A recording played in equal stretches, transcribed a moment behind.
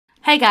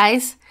Hey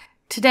guys,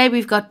 today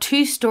we've got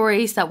two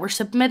stories that were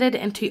submitted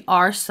into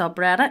our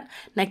subreddit,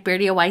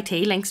 Neckbeardia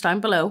YT, links down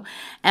below,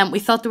 and we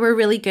thought they were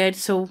really good,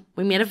 so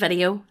we made a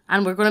video,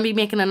 and we're going to be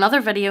making another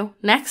video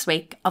next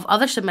week of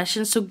other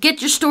submissions, so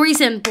get your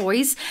stories in,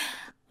 boys.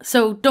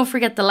 So don't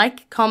forget to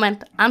like,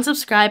 comment and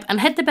subscribe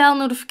and hit the bell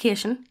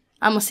notification,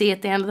 and we'll see you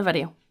at the end of the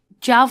video.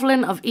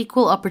 Javelin of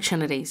Equal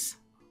Opportunities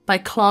by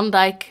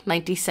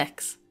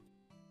Klondike96.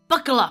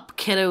 Buckle up,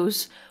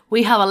 kiddos.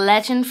 We have a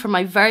legend for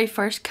my very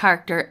first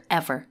character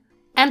ever.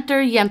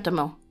 Enter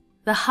Yentamo,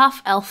 the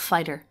half-elf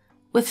fighter,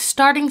 with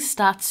starting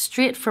stats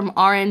straight from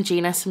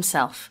RNGness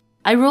himself.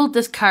 I rolled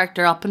this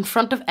character up in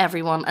front of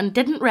everyone and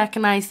didn't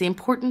recognise the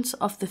importance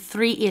of the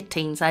 3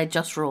 18s I had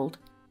just rolled.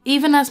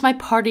 Even as my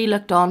party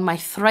looked on my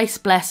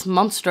thrice-blessed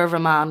monster of a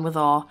man with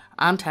awe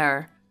and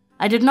terror,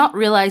 I did not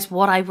realise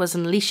what I was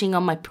unleashing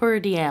on my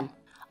poor DM.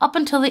 Up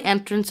until the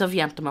entrance of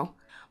Yentamo,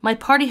 my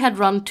party had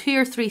run 2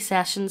 or 3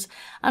 sessions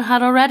and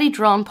had already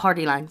drawn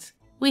party lines.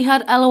 We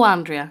had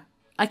Eloandria,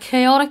 a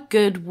chaotic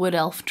good wood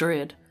elf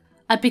druid.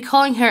 I'd be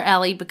calling her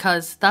Ellie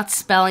because that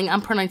spelling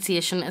and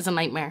pronunciation is a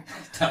nightmare.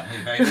 Tell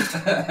me about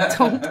it.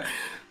 Don't.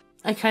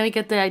 I kind of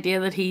get the idea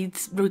that he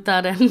wrote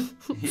that in.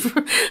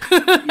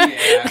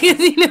 Yeah. Because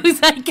he knows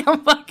I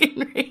can't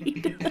fucking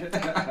read.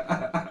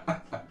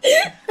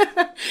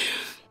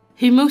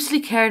 He mostly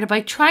cared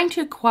about trying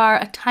to acquire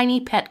a tiny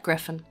pet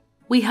griffin.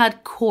 We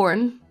had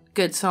Corn,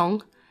 good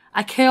song,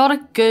 a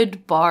chaotic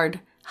good bard,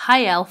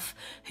 high elf,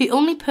 who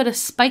only put a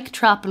spike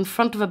trap in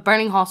front of a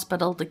burning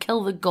hospital to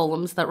kill the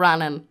golems that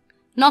ran in,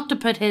 not to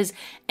put his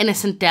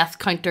innocent death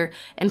counter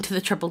into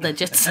the triple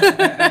digits.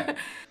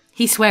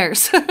 He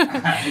swears.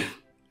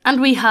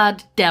 And we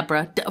had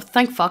Deborah,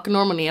 thank fuck,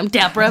 normal name,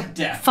 Deborah,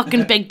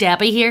 fucking Big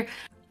Debbie here,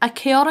 a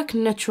chaotic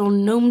neutral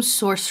gnome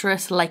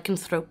sorceress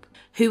lycanthrope,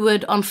 who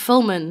would, on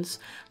full moons,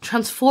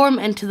 transform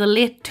into the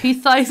late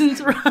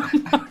 2000s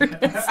Ram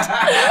artist.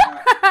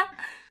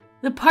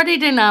 The party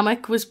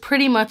dynamic was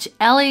pretty much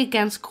Ellie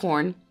against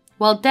Corn,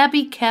 while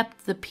Debbie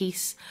kept the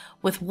peace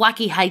with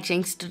wacky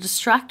hijinks to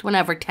distract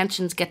whenever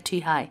tensions get too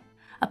high.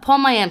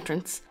 Upon my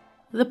entrance,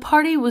 the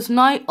party was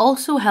now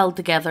also held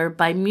together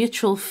by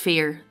mutual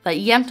fear that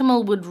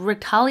Yentamo would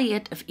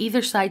retaliate if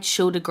either side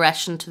showed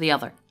aggression to the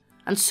other.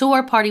 And so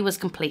our party was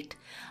complete,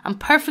 and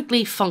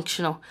perfectly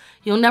functional.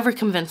 You'll never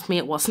convince me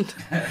it wasn't.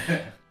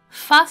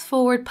 Fast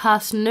forward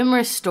past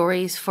numerous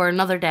stories for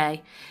another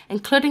day,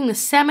 including the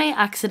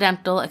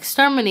semi-accidental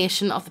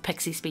extermination of the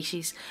pixie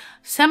species.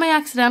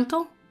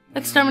 Semi-accidental?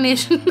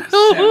 Extermination?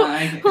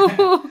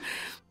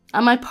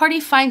 And my party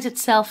finds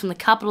itself in the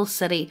capital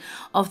city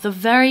of the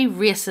very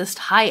racist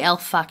High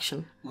Elf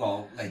faction.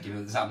 Well, like, you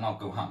know, does that not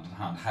go hand in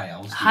hand? High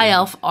elves. High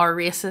Elf are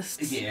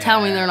racist. Yeah,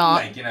 tell me they're not.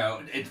 Like, you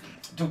know, it's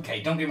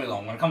okay, don't get me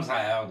wrong, when it comes to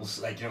high elves,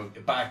 like, you know,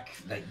 back,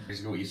 like, years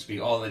ago, it used to be,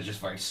 oh, they're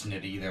just very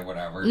snitty, they're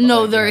whatever.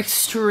 No, like, they're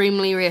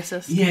extremely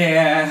racist.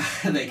 Yeah,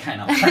 they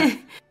kind of are.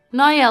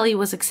 Now Ellie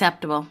was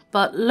acceptable,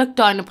 but looked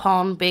down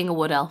upon being a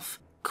wood elf.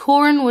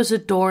 Corn was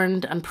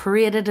adorned and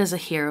paraded as a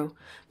hero,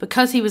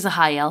 because he was a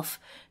high elf,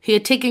 who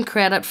had taken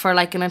credit for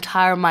like an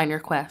entire minor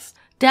quest.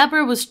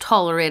 Deborah was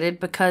tolerated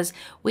because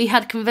we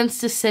had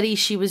convinced the city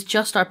she was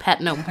just our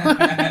pet gnome.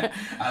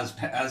 as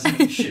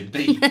it should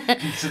be,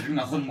 considering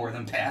nothing more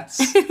than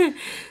pets.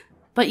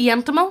 But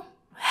Yentamo?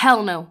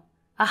 Hell no.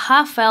 A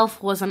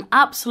half-elf was an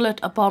absolute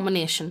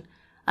abomination,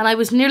 and I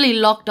was nearly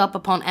locked up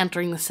upon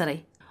entering the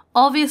city.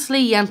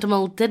 Obviously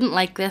Yentamo didn't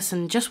like this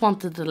and just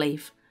wanted to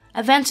leave.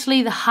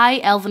 Eventually the High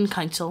Elven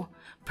Council,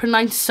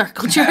 pronounced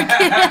circle jerk,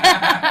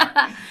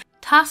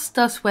 tasked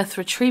us with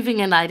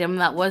retrieving an item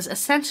that was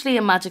essentially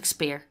a magic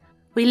spear.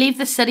 We leave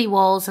the city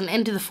walls and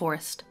into the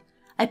forest.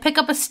 I pick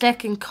up a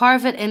stick and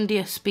carve it into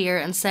a spear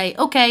and say,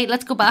 okay,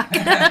 let's go back.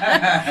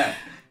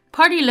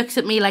 Party looks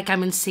at me like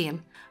I'm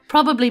insane,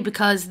 probably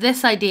because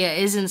this idea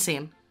is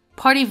insane.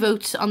 Party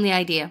votes on the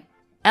idea.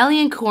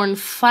 Ellie and Corn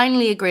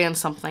finally agree on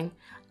something,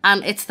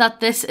 and it's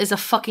that this is a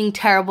fucking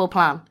terrible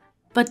plan.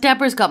 But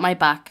Deborah's got my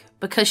back,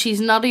 because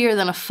she's nuttier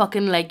than a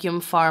fucking legume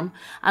farm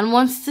and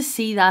wants to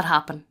see that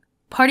happen.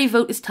 Party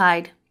vote is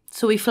tied,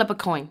 so we flip a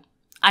coin.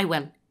 I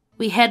win.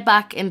 We head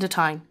back into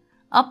town,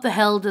 up the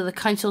hill to the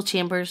council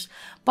chambers,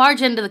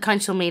 barge into the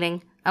council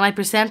meeting, and I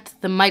present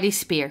the mighty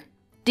spear.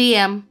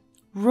 DM,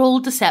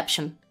 roll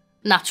deception,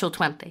 natural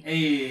 20.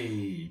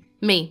 Hey.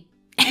 Me.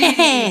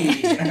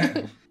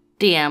 Hey.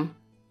 DM,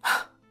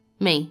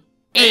 me.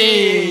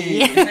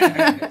 Hey.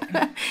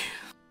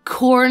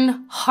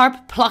 Corn,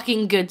 harp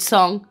plucking good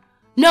song.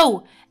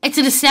 No, it's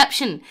a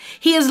deception.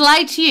 He has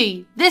lied to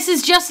you. This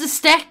is just a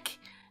stick.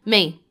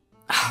 Me.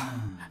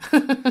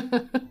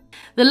 The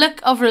look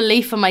of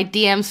relief on my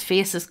DM's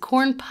face as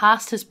Corn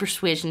passed his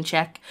persuasion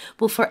check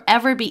will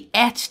forever be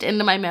etched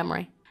into my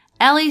memory.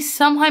 Ellie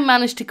somehow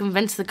managed to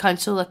convince the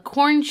council that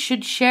Corn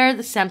should share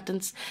the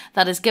sentence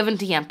that is given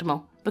to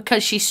Yentamo,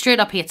 because she straight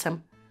up hates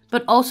him,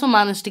 but also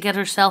managed to get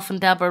herself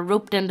and Deborah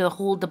roped into the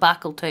whole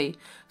debacle too.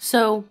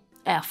 So,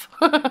 F.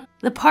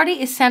 The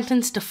party is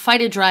sentenced to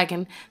fight a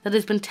dragon that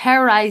has been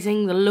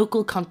terrorising the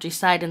local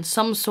countryside in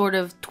some sort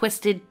of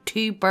twisted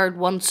 2-bird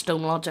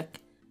 1-stone logic.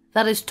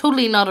 That is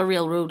totally not a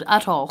real road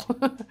at all.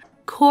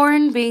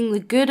 Corn, being the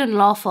good and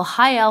lawful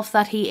high elf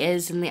that he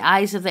is in the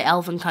eyes of the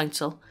Elven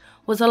Council,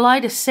 was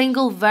allowed a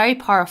single very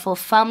powerful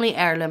family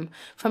heirloom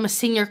from a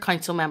senior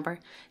council member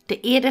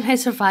to aid in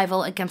his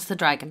survival against the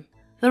dragon.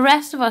 The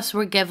rest of us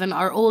were given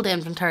our old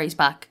inventories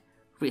back.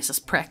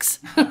 Racist pricks.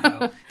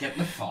 Get in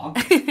the fog.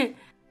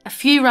 A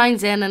few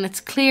rounds in and it's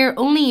clear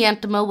only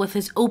Yentamill with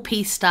his OP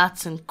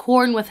stats and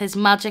Corn with his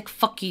magic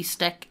fuck you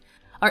stick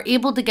are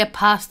able to get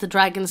past the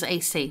dragon's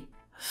AC.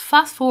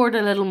 Fast forward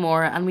a little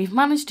more and we've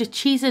managed to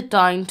cheese it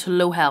down to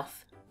low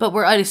health, but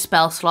we're out of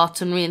spell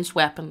slots and ranged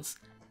weapons.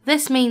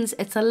 This means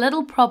it's a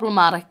little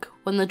problematic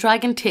when the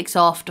dragon takes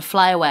off to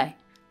fly away.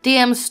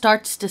 DM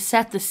starts to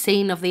set the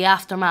scene of the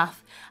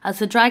aftermath as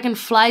the dragon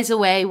flies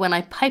away when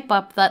I pipe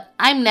up that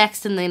I'm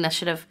next in the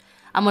initiative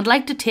and would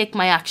like to take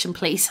my action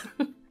please.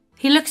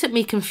 He looks at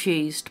me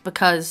confused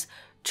because,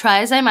 try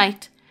as I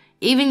might,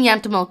 even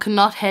Yentamill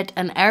cannot hit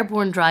an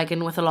airborne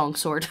dragon with a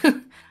longsword.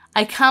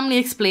 I calmly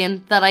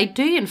explain that I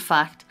do in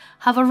fact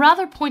have a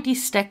rather pointy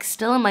stick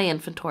still in my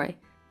inventory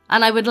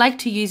and I would like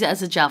to use it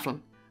as a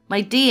javelin.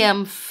 My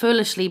DM,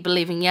 foolishly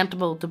believing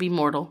Yentamill to be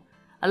mortal,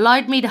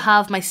 allowed me to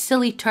have my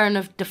silly turn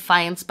of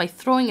defiance by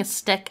throwing a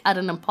stick at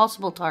an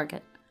impossible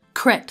target.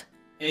 Crit.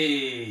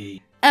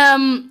 Hey.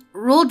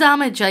 Roll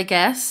damage I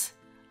guess.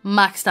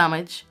 Max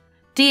damage.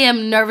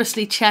 DM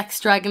nervously checks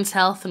Dragon's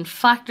health and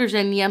factors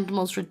in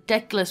Yentamill's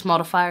ridiculous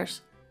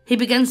modifiers. He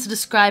begins to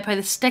describe how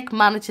the stick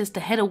manages to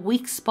hit a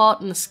weak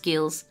spot in the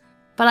scales,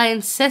 but I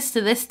insist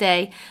to this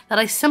day that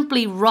I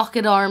simply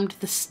rocket-armed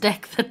the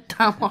stick that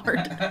damn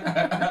hard.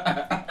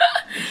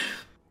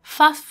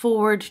 Fast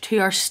forward to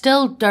our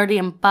still dirty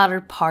and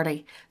battered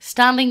party,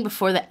 standing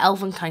before the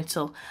Elven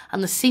Council,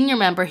 and the senior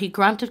member who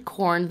granted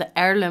Corn the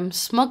heirloom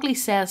smugly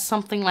says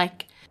something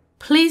like,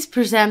 "Please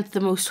present the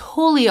most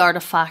holy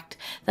artifact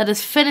that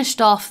has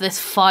finished off this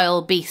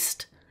foul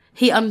beast."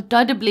 He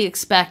undoubtedly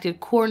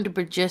expected Corn to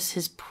produce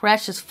his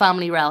precious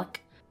family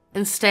relic.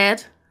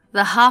 Instead,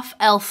 the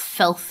half-elf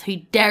filth who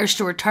dares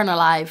to return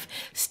alive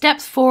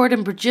steps forward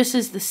and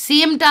produces the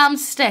same damn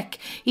stick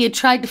he had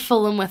tried to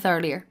fool him with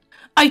earlier.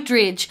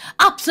 Outrage!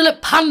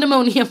 Absolute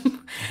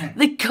pandemonium!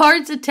 The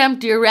guards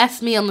attempt to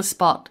arrest me on the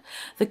spot.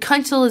 The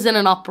council is in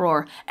an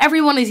uproar.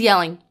 Everyone is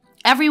yelling.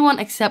 Everyone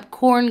except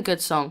Corn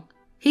Goodsong.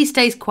 He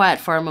stays quiet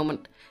for a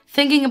moment,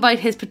 thinking about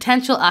his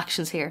potential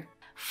actions here.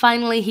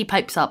 Finally, he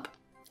pipes up.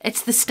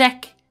 "It's the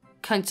stick."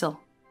 Council.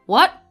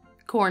 "What?"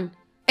 Corn.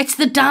 "It's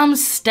the damn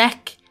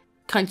stick."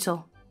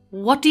 Council.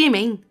 "What do you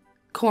mean?"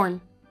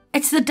 Corn.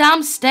 "It's the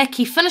damn stick.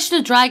 He finished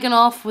the dragon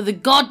off with a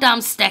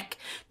goddamn stick.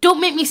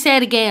 Don't make me say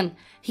it again.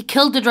 He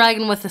killed the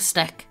dragon with a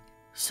stick."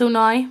 So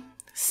now,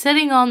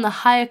 sitting on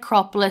the high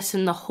acropolis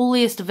in the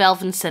holiest of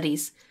elven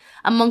cities,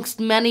 amongst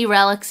many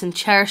relics and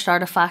cherished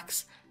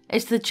artifacts,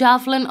 is the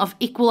javelin of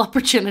equal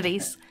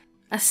opportunities.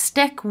 A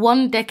stick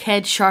one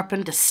dickhead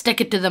sharpened to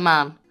stick it to the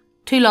man.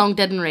 Too long,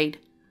 didn't read.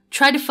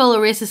 Try to fool a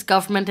racist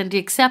government into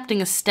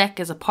accepting a stick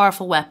as a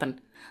powerful weapon.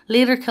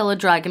 Later kill a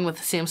dragon with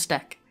the same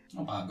stick.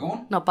 Not bad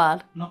going. Not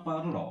bad. Not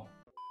bad at all.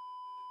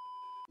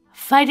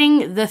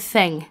 Fighting the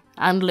Thing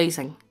and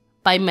Losing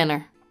by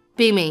Minner.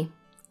 Be me.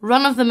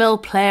 Run-of-the-mill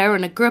player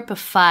in a group of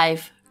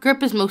 5.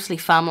 Group is mostly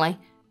family.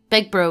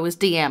 Big bro is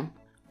DM.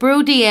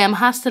 Bro DM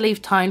has to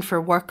leave town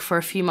for work for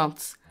a few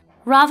months.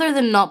 Rather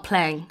than not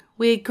playing,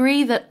 we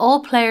agree that all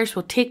players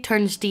will take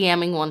turns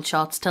DMing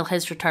one-shots till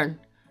his return.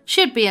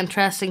 Should be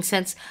interesting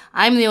since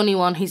I'm the only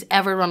one who's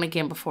ever run a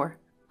game before.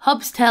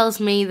 Hubs tells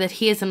me that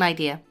he has an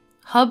idea.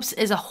 Hubs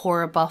is a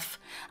horror buff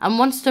and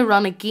wants to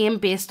run a game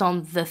based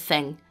on The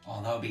Thing.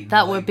 Oh,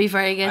 that would be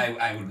very good.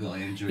 I would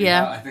really enjoy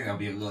that. I think that would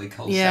be a really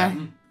cool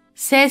setting.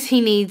 Says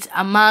he needs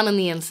a man on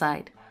the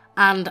inside.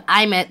 And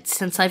I'm it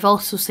since I've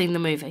also seen the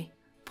movie.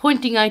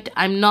 Pointing out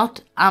I'm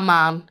not a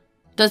man.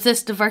 Does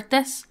this divert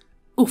this?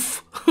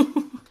 Oof.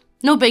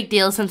 No big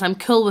deal since I'm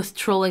cool with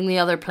trolling the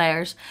other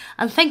players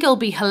and think it'll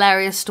be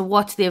hilarious to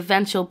watch the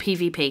eventual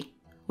PvP.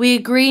 We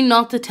agree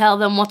not to tell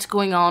them what's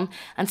going on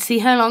and see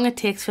how long it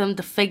takes for them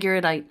to figure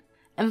it out.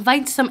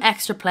 Invite some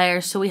extra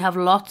players so we have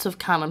lots of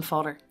cannon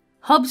fodder.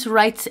 Hubs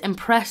writes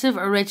impressive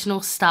original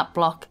stat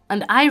block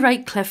and I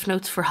write cliff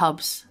notes for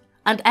Hubs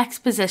and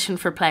exposition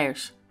for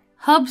players.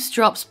 Hubs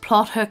drops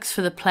plot hooks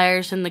for the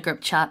players in the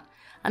group chat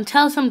and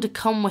tells them to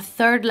come with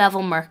 3rd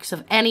level mercs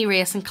of any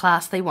race and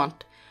class they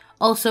want.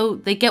 Also,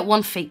 they get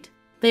 1 feat.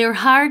 They are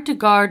hired to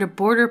guard a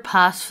border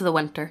pass for the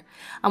winter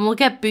and will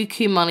get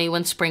buku money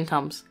when spring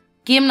comes.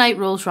 Game night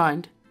rolls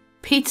round.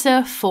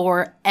 Pizza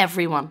for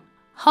everyone.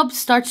 Hub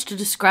starts to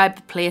describe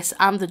the place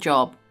and the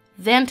job,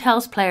 then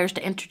tells players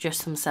to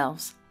introduce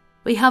themselves.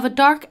 We have a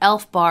dark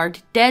elf bard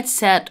dead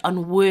set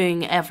on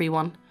wooing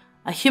everyone.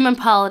 A human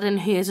paladin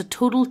who is a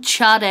total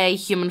Chad A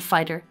human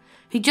fighter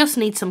who just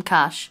needs some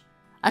cash.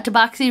 A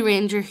tabaxi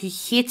ranger who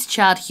hates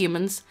Chad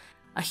humans.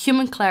 A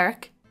human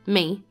cleric,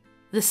 me,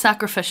 the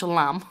sacrificial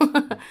lamb.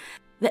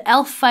 The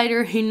elf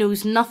fighter who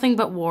knows nothing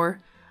but war.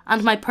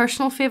 And my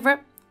personal favourite,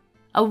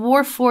 a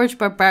warforged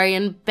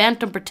barbarian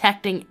bent on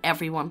protecting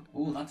everyone.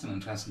 Oh, that's an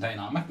interesting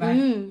dynamic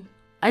there.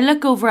 I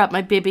look over at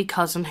my baby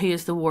cousin who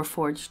is the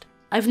Warforged.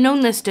 I've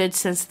known this dude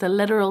since the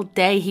literal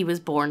day he was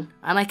born,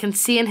 and I can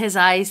see in his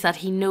eyes that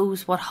he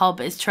knows what Hub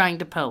is trying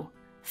to pull.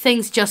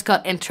 Things just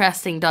got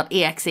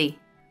interesting.exe.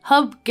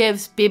 Hub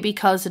gives baby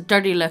cuz a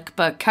dirty look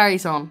but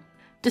carries on.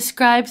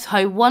 Describes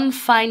how one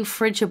fine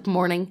frigid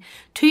morning,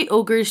 2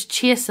 ogres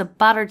chase a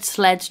battered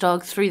sledge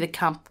dog through the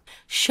camp,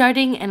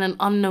 shouting in an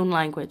unknown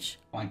language.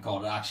 Oh my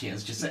god, it actually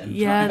is just the intro.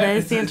 Yeah, that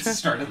is the It's intro. the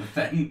start of the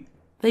thing.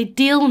 They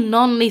deal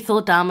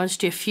non-lethal damage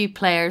to a few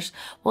players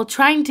while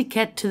trying to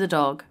get to the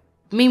dog.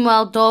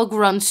 Meanwhile, dog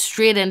runs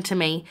straight into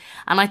me,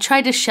 and I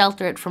try to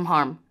shelter it from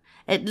harm.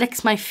 It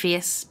licks my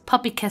face,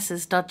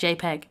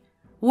 puppykisses.jpg.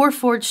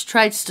 Warforged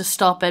tries to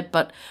stop it,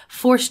 but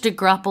forced to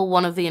grapple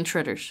one of the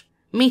intruders.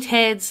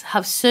 Meatheads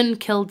have soon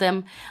killed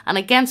them, and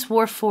against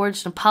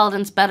Warforged and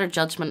Paladin's better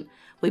judgment,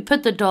 we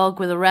put the dog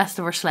with the rest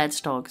of our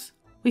sledge dogs.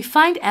 We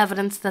find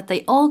evidence that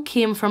they all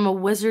came from a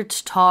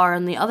wizard's tower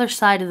on the other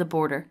side of the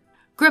border.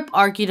 Grip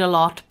argued a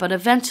lot, but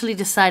eventually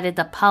decided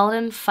that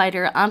Paladin,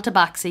 Fighter and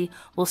Tabaxi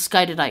will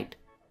scout it out.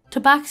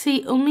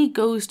 Tabaxi only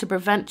goes to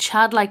prevent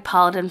Chad-like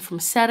Paladin from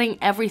setting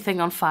everything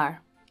on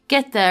fire.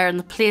 Get there and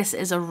the place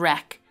is a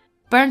wreck.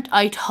 Burnt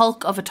out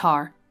hulk of a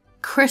tower,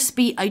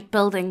 crispy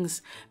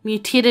outbuildings,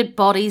 mutated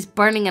bodies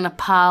burning in a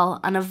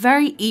pile, and a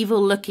very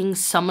evil looking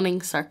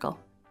summoning circle.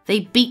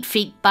 They beat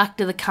feet back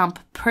to the camp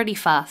pretty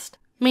fast.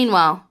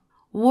 Meanwhile,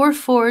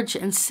 Warforged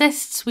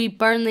insists we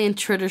burn the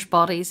intruders'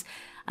 bodies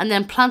and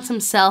then plants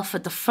himself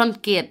at the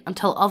front gate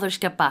until others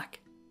get back.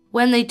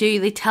 When they do,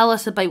 they tell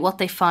us about what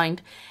they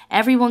found.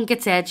 Everyone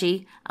gets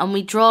edgy, and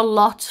we draw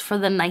lots for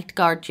the night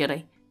guard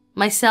duty.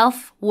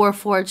 Myself,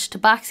 Warforged,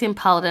 Tabaxi and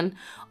Paladin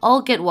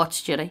all get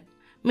watch duty.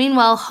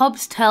 Meanwhile,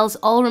 Hubs tells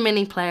all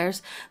remaining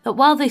players that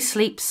while they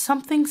sleep,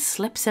 something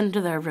slips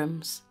into their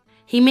rooms.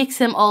 He makes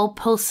them all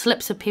pull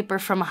slips of paper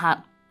from a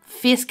hat.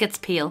 Face gets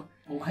pale.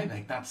 Oh, I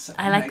like that.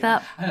 I like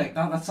that. I like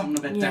that. That's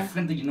something a bit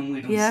different that you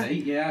normally don't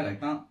see. Yeah, I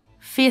like that.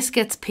 Face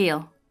gets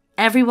pale.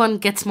 Everyone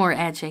gets more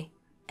edgy.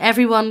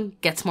 Everyone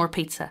gets more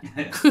pizza.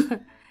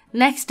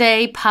 Next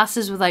day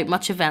passes without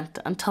much event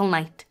until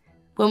night,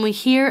 when we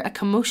hear a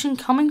commotion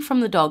coming from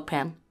the dog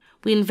pen.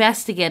 We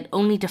investigate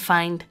only to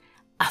find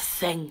a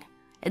thing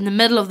in the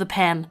middle of the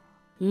pen,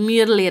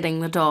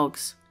 mutilating the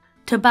dogs.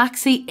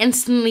 Tabaxi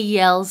instantly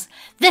yells,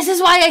 "This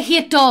is why I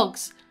hate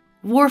dogs!"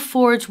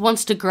 Warforged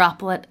wants to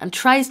grapple it and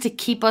tries to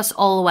keep us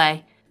all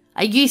away.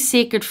 I use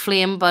Sacred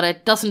Flame, but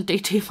it doesn't do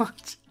too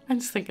much. I'm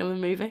just thinking of the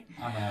movie.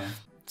 I know.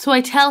 So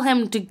I tell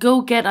him to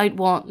go get out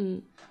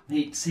wanting.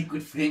 Mate,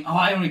 Secret Flame. Oh,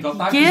 I only got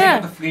that. Yeah,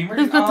 They've got the flamers.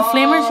 they've got the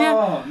flamers, yeah.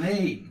 Oh,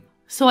 mate.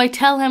 So I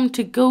tell him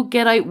to go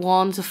get out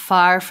wands of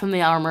fire from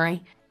the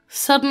armory.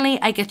 Suddenly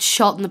I get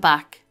shot in the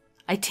back.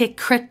 I take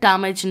crit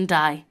damage and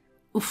die.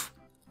 Oof.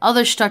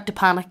 Others start to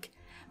panic.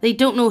 They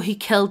don't know who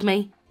killed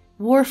me.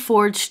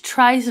 Warforged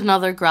tries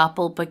another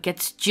grapple but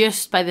gets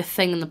juiced by the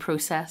thing in the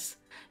process.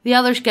 The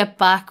others get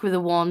back with the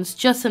wands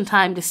just in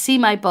time to see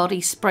my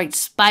body sprout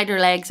spider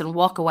legs and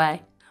walk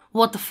away.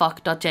 What the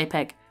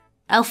fuck.jpg.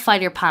 Elf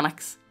Fighter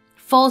panics,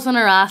 falls on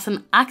her ass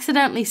and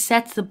accidentally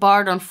sets the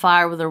bard on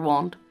fire with her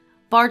wand.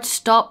 Bard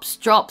stops,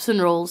 drops and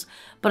rolls,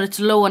 but it's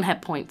low on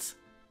hit points.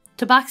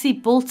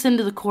 Tabaxi bolts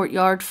into the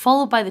courtyard,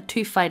 followed by the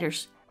 2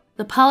 fighters.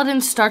 The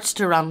paladin starts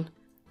to run,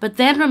 but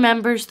then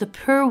remembers the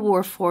poor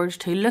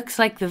Warforged who looks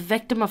like the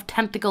victim of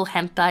tentacle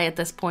hentai at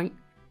this point.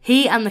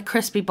 He and the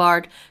crispy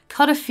bard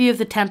cut a few of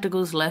the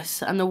tentacles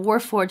loose and the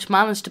Warforged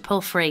managed to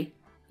pull free.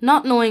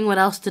 Not knowing what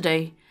else to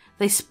do,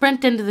 they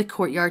sprint into the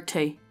courtyard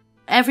too.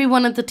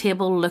 Everyone at the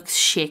table looks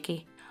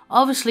shaky.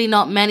 Obviously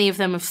not many of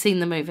them have seen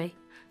the movie.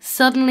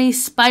 Suddenly,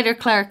 Spider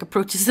Cleric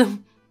approaches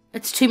them.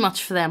 It's too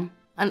much for them,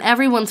 and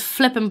everyone's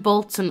flipping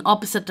bolts in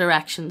opposite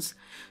directions,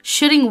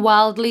 shooting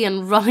wildly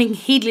and running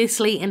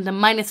heedlessly into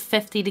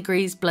 -50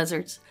 degrees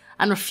blizzards,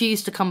 and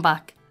refuse to come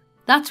back.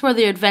 That's where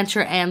the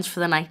adventure ends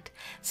for the night,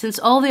 since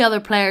all the other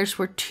players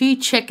were too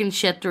chicken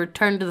shit to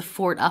return to the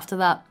fort after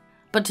that.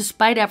 But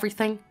despite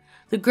everything,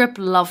 the group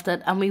loved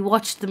it and we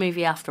watched the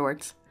movie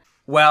afterwards.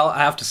 Well, I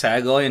have to say, I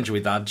really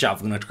enjoyed that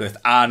Javelin at Truth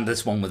and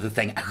this one with the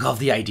thing. I love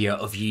the idea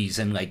of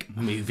using, like,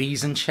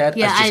 movies and shit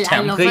as just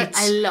templates.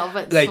 I love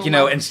it. Like, so you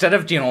know, much. instead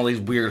of doing all these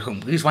weird home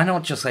movies, why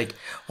not just, like,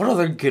 what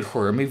other good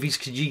horror movies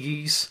could you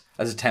use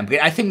as a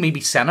template? I think maybe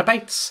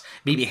Cenobites,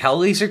 maybe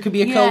Hellraiser could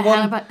be a cool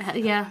one.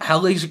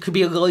 Hellraiser could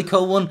be a really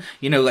cool one.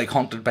 You know, like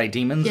Haunted by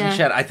Demons and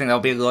shit. I think that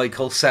would be a really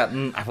cool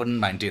setting. I wouldn't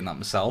mind doing that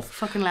myself.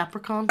 Fucking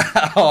Leprechaun.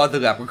 Oh, the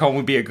Leprechaun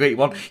would be a great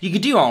one. You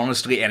could do,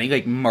 honestly, any,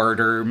 like,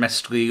 murder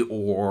mystery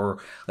or,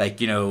 like,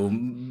 you know,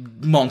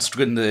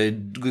 Monster in the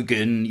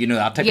Lagoon, you know,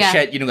 that type of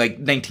shit. You know, like,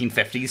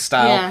 1950s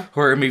style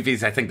horror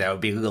movies. I think that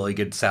would be a really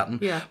good setting.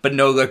 Yeah. But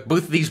no, look,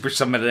 both of these were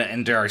submitted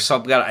into our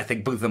subreddit. I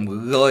think both of them were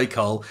really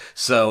cool.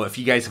 So if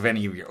you guys have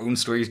any of your own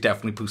stories,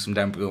 definitely post them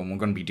down below, and we're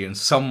going to be doing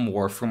some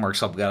more from our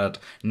subreddit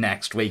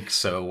next week.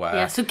 So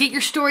so get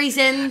your stories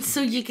in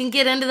so you can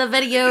get into the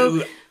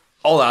video.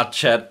 all that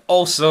shit.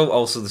 Also,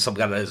 the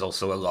subreddit is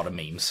also a lot of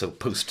memes, so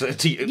post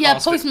to you. Yeah,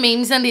 post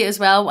memes into it as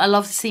well. I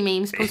love to see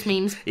memes. Post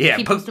memes. Yeah,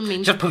 keep posting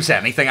memes. Just post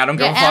anything. I don't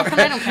give a fuck.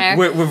 I don't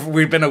care.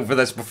 We've been over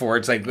this before.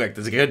 It's like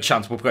there's a good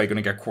chance we're probably going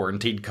to get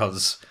quarantined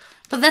because.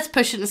 But let's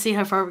push it and see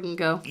how far we can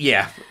go.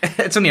 Yeah,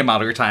 it's only a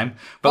matter of time.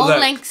 But all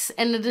links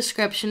in the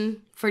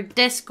description for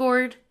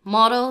Discord,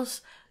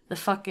 models, the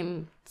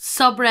fucking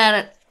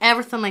subreddit,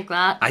 everything like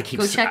that.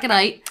 Go check it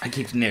out. I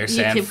keep near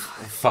saying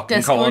fucking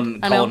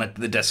Discord, calling it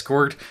the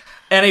Discord.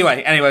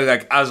 Anyway,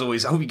 like, as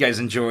always, I hope you guys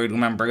enjoyed.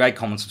 Remember, like,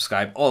 comment,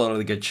 subscribe, all that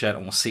other good shit,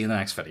 and we'll see you in the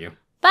next video.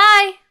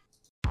 Bye!